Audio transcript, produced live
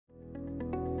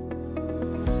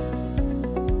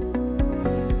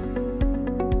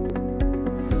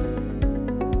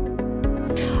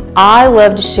I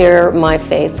love to share my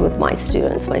faith with my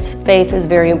students. My faith is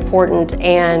very important,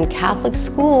 and Catholic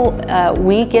school,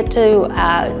 we get to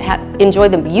enjoy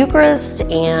the Eucharist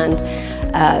and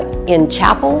in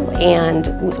chapel, and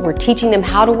we're teaching them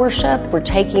how to worship. We're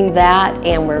taking that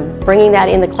and we're bringing that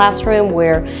in the classroom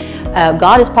where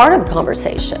God is part of the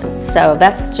conversation. So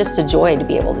that's just a joy to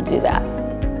be able to do that.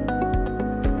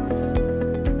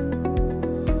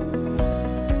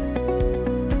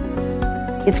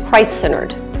 It's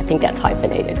Christ-centered. I think that's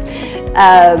hyphenated.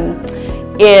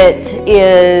 It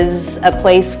is a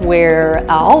place where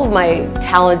all of my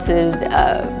talented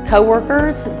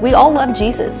co-workers, we all love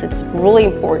Jesus. It's really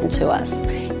important to us.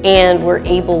 And we're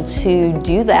able to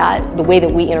do that, the way that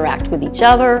we interact with each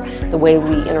other, the way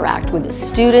we interact with the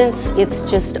students. It's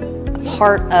just a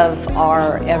part of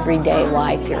our everyday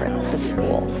life here at the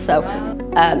school. So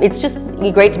it's just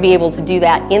great to be able to do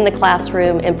that in the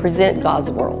classroom and present God's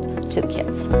world to the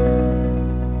kids.